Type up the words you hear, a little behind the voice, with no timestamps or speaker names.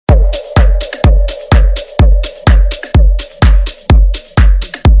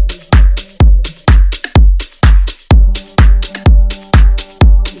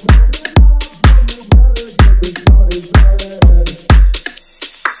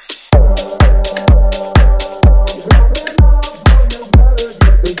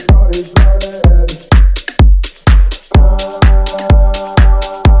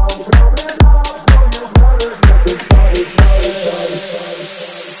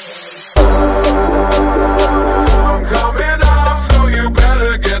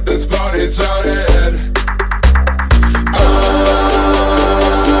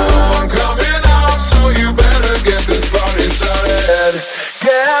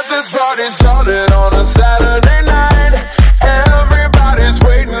get this party started on a Saturday night. Everybody's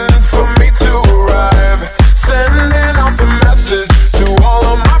waiting for me to arrive. Sending out the message to all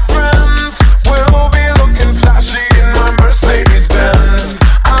of my friends. We'll be looking flashy in my Mercedes Benz.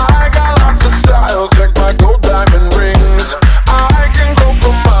 I got lots of style, check my gold diamond rings. I can go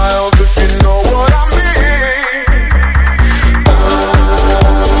for miles if you know what I mean.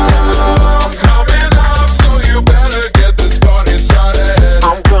 I'm coming up, so you better get this party started.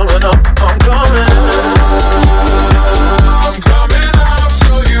 I'm coming up, I'm coming. I'm coming up,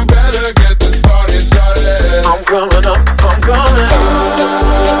 so you better get this party started. I'm coming up, I'm coming.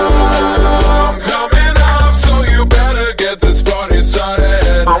 I'm coming up, so you better get this party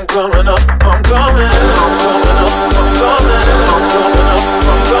started. I'm coming up.